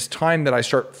 right? And it is time that I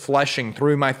start fleshing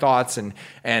through my thoughts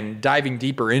and diving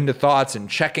deeper into thoughts and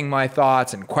checking my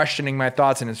thoughts and questioning my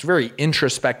thoughts. And it's a very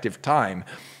introspective time.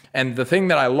 And the thing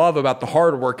that I love about the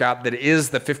hard workout that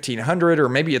is the 1500, or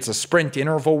maybe it's a sprint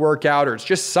interval workout, or it's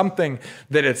just something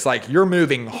that it's like you're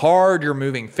moving hard, you're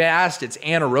moving fast, it's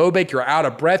anaerobic, you're out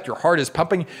of breath, your heart is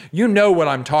pumping. You know what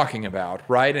I'm talking about,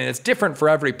 right? And it's different for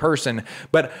every person,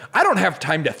 but I don't have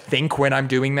time to think when I'm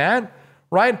doing that,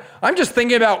 right? I'm just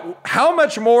thinking about how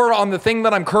much more on the thing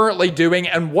that I'm currently doing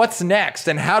and what's next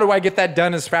and how do I get that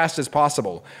done as fast as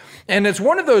possible. And it's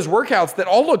one of those workouts that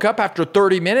I'll look up after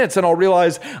 30 minutes and I'll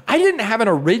realize I didn't have an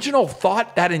original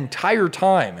thought that entire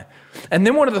time. And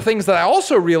then one of the things that I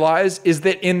also realize is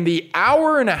that in the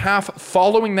hour and a half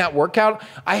following that workout,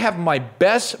 I have my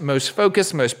best, most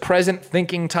focused, most present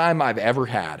thinking time I've ever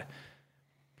had.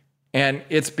 And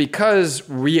it's because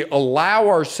we allow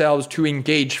ourselves to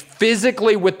engage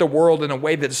physically with the world in a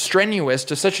way that's strenuous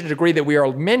to such a degree that we are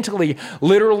mentally,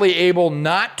 literally able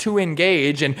not to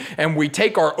engage. And we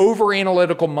take our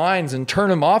over-analytical minds and turn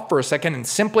them off for a second and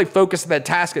simply focus on that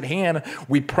task at hand.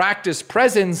 We practice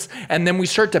presence, and then we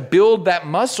start to build that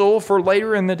muscle for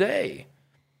later in the day.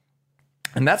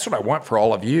 And that's what I want for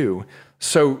all of you.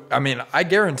 So, I mean, I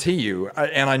guarantee you,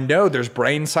 and I know there's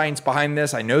brain science behind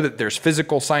this. I know that there's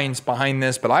physical science behind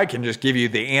this, but I can just give you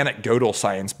the anecdotal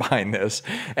science behind this.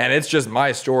 And it's just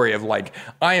my story of like,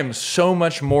 I am so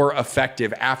much more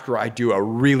effective after I do a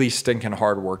really stinking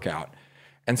hard workout.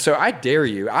 And so I dare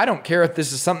you, I don't care if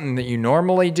this is something that you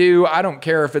normally do. I don't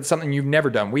care if it's something you've never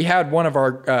done. We had one of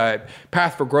our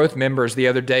Path for Growth members the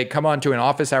other day come on to an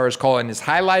office hours call, and his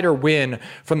highlighter win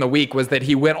from the week was that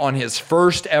he went on his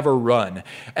first ever run.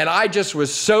 And I just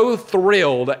was so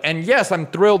thrilled. And yes, I'm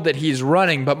thrilled that he's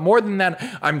running, but more than that,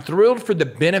 I'm thrilled for the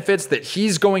benefits that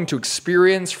he's going to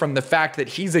experience from the fact that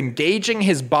he's engaging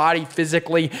his body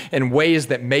physically in ways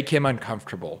that make him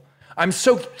uncomfortable. I'm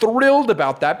so thrilled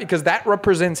about that because that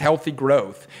represents healthy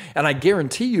growth. And I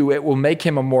guarantee you it will make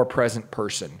him a more present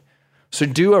person. So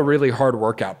do a really hard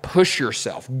workout. Push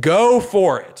yourself. Go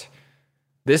for it.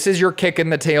 This is your kick in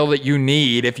the tail that you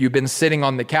need if you've been sitting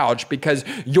on the couch, because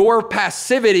your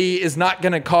passivity is not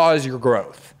going to cause your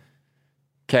growth.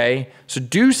 Okay? So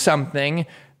do something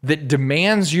that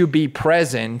demands you be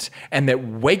present and that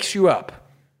wakes you up,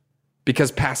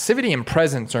 because passivity and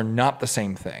presence are not the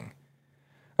same thing.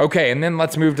 Okay, and then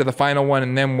let's move to the final one,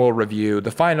 and then we'll review.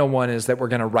 The final one is that we're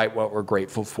going to write what we're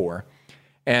grateful for.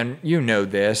 And you know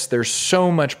this, there's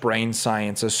so much brain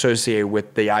science associated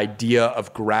with the idea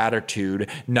of gratitude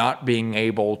not being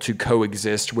able to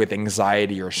coexist with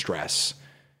anxiety or stress.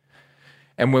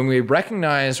 And when we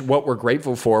recognize what we're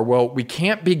grateful for, well, we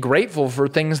can't be grateful for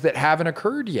things that haven't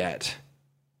occurred yet,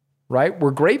 right? We're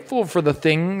grateful for the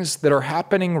things that are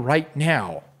happening right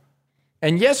now.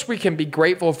 And yes, we can be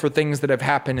grateful for things that have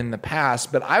happened in the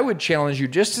past, but I would challenge you,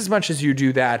 just as much as you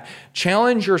do that,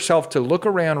 challenge yourself to look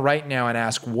around right now and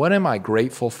ask, what am I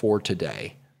grateful for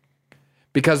today?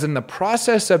 Because in the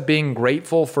process of being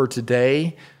grateful for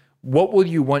today, what will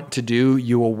you want to do?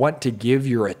 You will want to give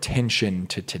your attention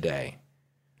to today.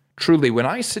 Truly, when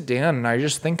I sit down and I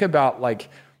just think about like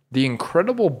the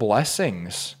incredible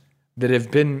blessings that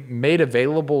have been made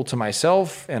available to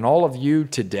myself and all of you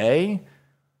today,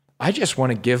 I just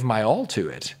want to give my all to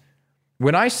it.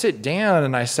 When I sit down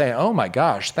and I say, oh my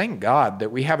gosh, thank God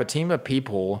that we have a team of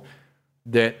people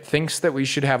that thinks that we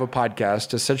should have a podcast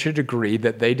to such a degree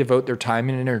that they devote their time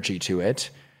and energy to it,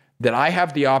 that I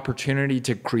have the opportunity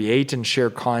to create and share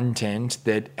content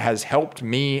that has helped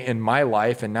me in my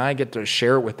life, and now I get to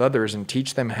share it with others and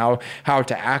teach them how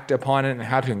to act upon it and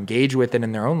how to engage with it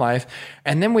in their own life.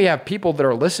 And then we have people that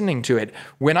are listening to it.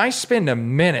 When I spend a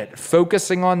minute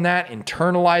focusing on that,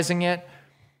 internalizing it,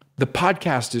 the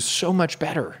podcast is so much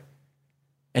better.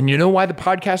 And you know why the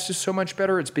podcast is so much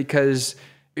better? It's because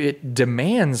it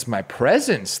demands my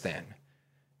presence then.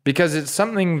 Because it's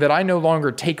something that I no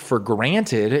longer take for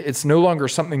granted. It's no longer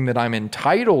something that I'm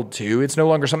entitled to. It's no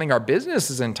longer something our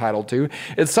business is entitled to.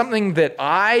 It's something that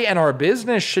I and our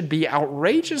business should be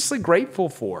outrageously grateful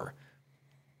for.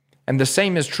 And the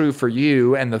same is true for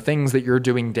you and the things that you're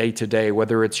doing day to day,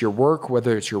 whether it's your work,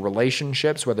 whether it's your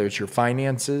relationships, whether it's your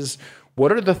finances.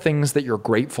 What are the things that you're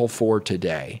grateful for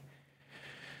today?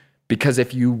 Because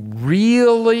if you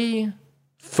really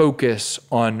focus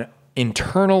on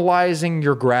internalizing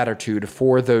your gratitude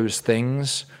for those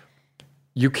things,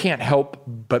 you can't help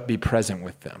but be present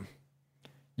with them.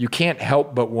 You can't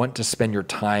help but want to spend your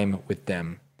time with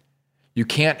them. You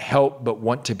can't help but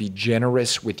want to be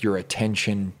generous with your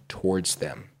attention towards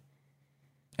them.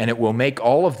 And it will make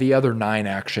all of the other 9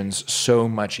 actions so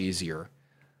much easier.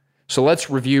 So let's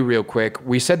review real quick.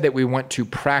 We said that we want to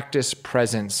practice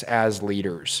presence as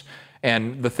leaders.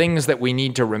 And the things that we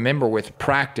need to remember with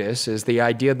practice is the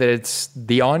idea that it's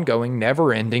the ongoing,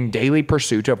 never-ending daily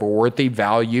pursuit of a worthy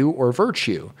value or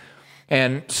virtue.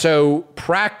 And so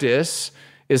practice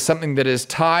is something that is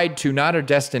tied to not a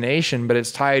destination, but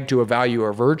it's tied to a value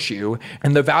or virtue.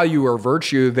 And the value or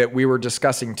virtue that we were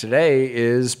discussing today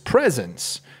is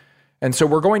presence. And so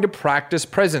we're going to practice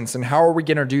presence. And how are we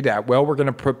going to do that? Well, we're going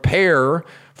to prepare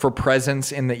for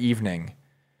presence in the evening.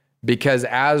 Because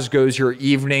as goes your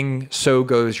evening, so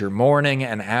goes your morning,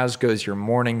 and as goes your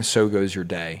morning, so goes your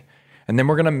day. And then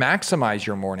we're going to maximize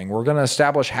your morning. We're going to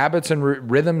establish habits and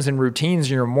rhythms and routines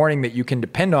in your morning that you can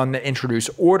depend on, that introduce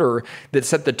order, that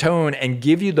set the tone, and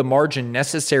give you the margin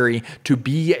necessary to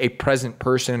be a present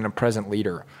person and a present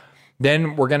leader.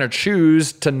 Then we're going to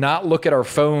choose to not look at our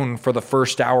phone for the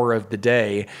first hour of the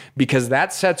day, because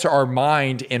that sets our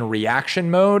mind in reaction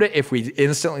mode if we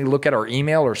instantly look at our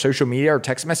email or social media or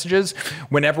text messages,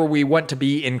 whenever we want to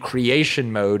be in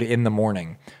creation mode in the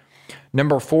morning.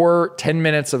 Number 4, 10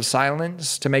 minutes of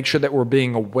silence to make sure that we're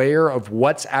being aware of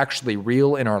what's actually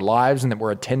real in our lives and that we're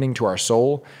attending to our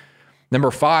soul. Number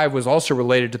 5 was also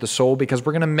related to the soul, because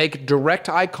we're going to make direct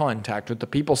eye contact with the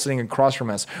people sitting across from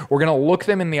us. We're going to look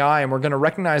them in the eye, and we're going to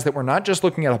recognize that we're not just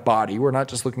looking at a body. We're not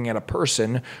just looking at a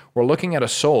person. We're looking at a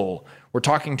soul. We're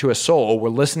talking to a soul. We're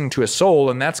listening to a soul,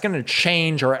 and that's going to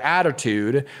change our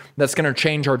attitude. That's going to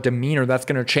change our demeanor. That's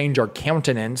going to change our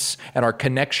countenance and our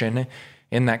connection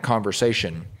in that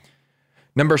conversation.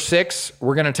 Number 6,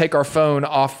 we're going to take our phone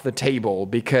off the table,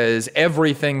 because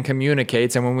everything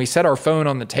communicates. And when we set our phone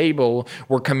on the table,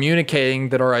 we're communicating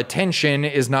that our attention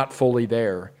is not fully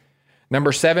there.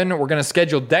 Number 7, we're going to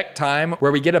schedule deck time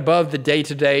where we get above the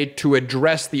day-to-day to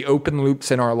address the open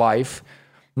loops in our life.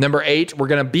 Number 8, we're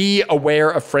going to be aware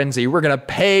of frenzy. We're going to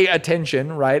pay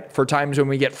attention, right, for times when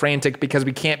we get frantic, because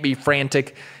we can't be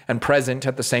frantic and present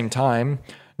at the same time.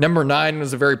 Number 9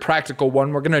 was a very practical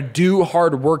one. We're going to do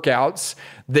hard workouts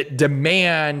that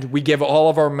demand we give all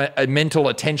of our mental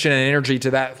attention and energy to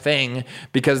that thing,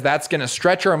 because that's going to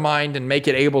stretch our mind and make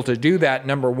it able to do that.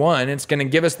 Number 1, it's going to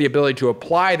give us the ability to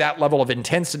apply that level of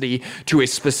intensity to a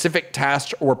specific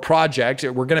task or project.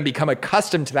 We're going to become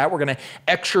accustomed to that. We're going to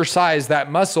exercise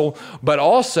that muscle, but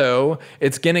also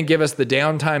it's going to give us the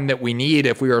downtime that we need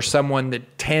if we are someone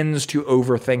that tends to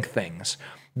overthink things.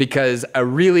 because a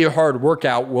really hard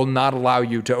workout will not allow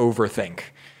you to overthink.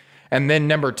 And then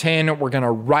number 10, we're going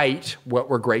to write what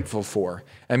we're grateful for.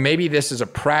 And maybe this is a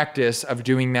practice of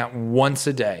doing that once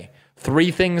a day.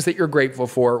 3 things that you're grateful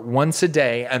for once a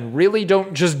day, and really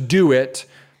don't just do it,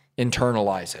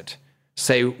 internalize it.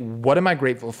 Say, what am I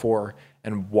grateful for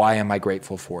and why am I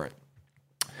grateful for it?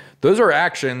 Those are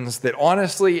actions that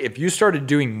honestly, if you started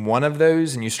doing one of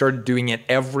those and you started doing it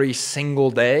every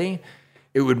single day,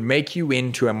 it would make you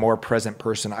into a more present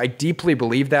person. I deeply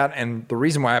believe that. And the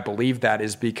reason why I believe that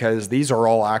is because these are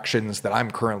all actions that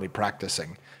I'm currently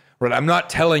practicing. Right? I'm not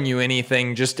telling you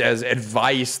anything just as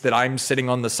advice that I'm sitting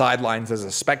on the sidelines as a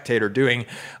spectator doing.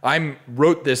 I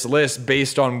wrote this list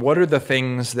based on what are the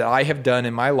things that I have done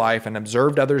in my life and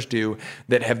observed others do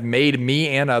that have made me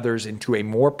and others into a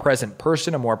more present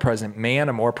person, a more present man,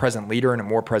 a more present leader, and a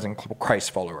more present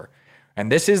Christ follower.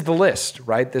 And this is the list,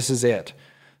 right? This is it.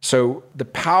 So the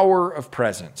power of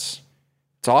presence,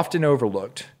 it's often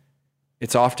overlooked.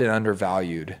 It's often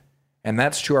undervalued. And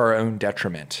that's to our own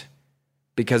detriment.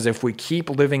 Because if we keep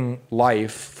living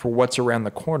life for what's around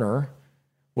the corner,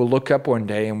 we'll look up one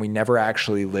day and we never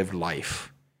actually lived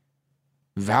life.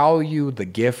 Value the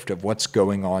gift of what's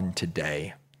going on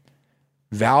today.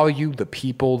 Value the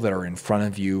people that are in front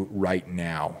of you right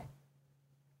now.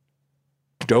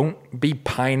 Don't be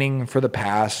pining for the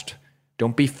past.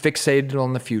 Don't be fixated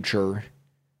on the future.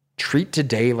 Treat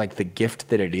today like the gift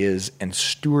that it is and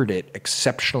steward it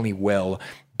exceptionally well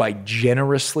by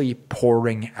generously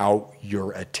pouring out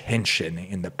your attention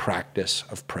in the practice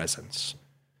of presence.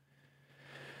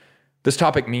 This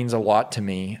topic means a lot to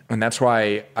me, and that's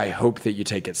why I hope that you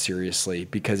take it seriously,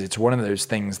 because it's one of those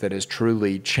things that has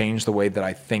truly changed the way that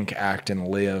I think, act, and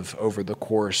live over the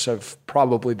course of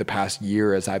probably the past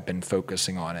year as I've been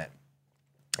focusing on it.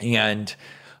 And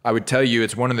I would tell you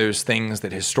it's one of those things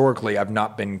that historically I've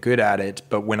not been good at it,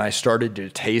 but when I started to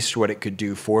taste what it could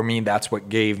do for me, that's what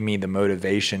gave me the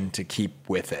motivation to keep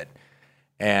with it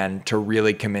and to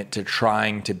really commit to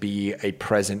trying to be a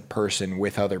present person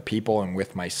with other people and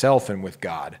with myself and with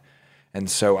God. And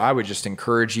so I would just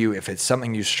encourage you, if it's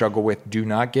something you struggle with, do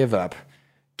not give up.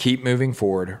 Keep moving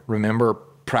forward. Remember,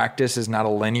 practice is not a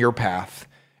linear path.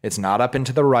 It's not up and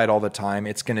to the right all the time.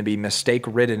 It's going to be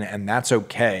mistake-ridden, and that's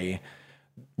okay.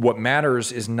 What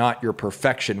matters is not your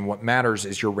perfection. What matters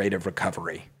is your rate of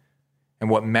recovery. And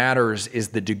what matters is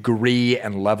the degree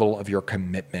and level of your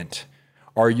commitment.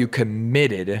 Are you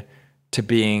committed to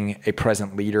being a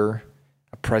present leader,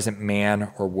 a present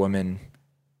man or woman,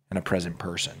 and a present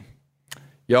person?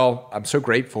 Y'all, I'm so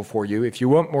grateful for you. If you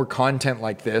want more content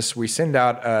like this, we send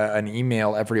out an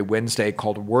email every Wednesday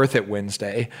called Worth It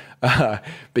Wednesday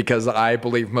because I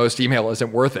believe most email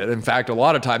isn't worth it. In fact, a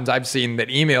lot of times I've seen that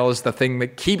email is the thing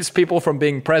that keeps people from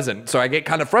being present. So I get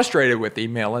kind of frustrated with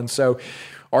email. And so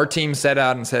our team set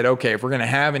out and said, okay, if we're going to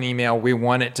have an email, we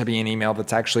want it to be an email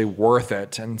that's actually worth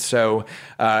it. And so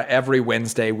every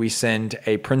Wednesday we send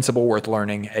a principle worth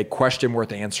learning, a question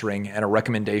worth answering, and a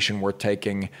recommendation worth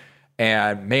taking.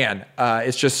 And man,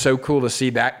 it's just so cool to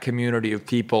see that community of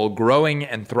people growing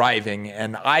and thriving.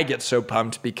 And I get so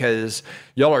pumped because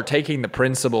y'all are taking the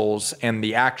principles and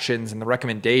the actions and the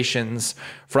recommendations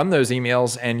from those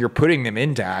emails and you're putting them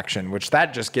into action, which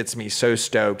that just gets me so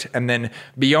stoked. And then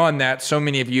beyond that, so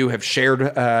many of you have shared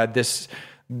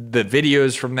the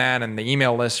videos from that and the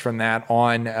email list from that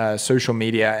on social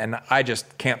media. And I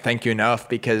just can't thank you enough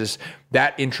because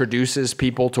that introduces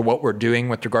people to what we're doing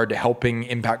with regard to helping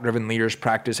impact-driven leaders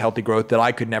practice healthy growth that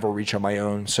I could never reach on my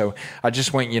own. So I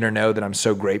just want you to know that I'm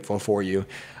so grateful for you.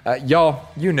 Y'all,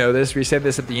 you know this. We say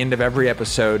this at the end of every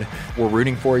episode. We're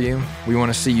rooting for you. We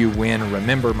want to see you win.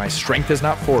 Remember, my strength is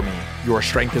not for me. Your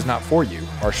strength is not for you.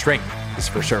 Our strength is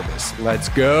for service. Let's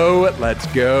go. Let's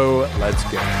go. Let's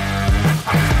go.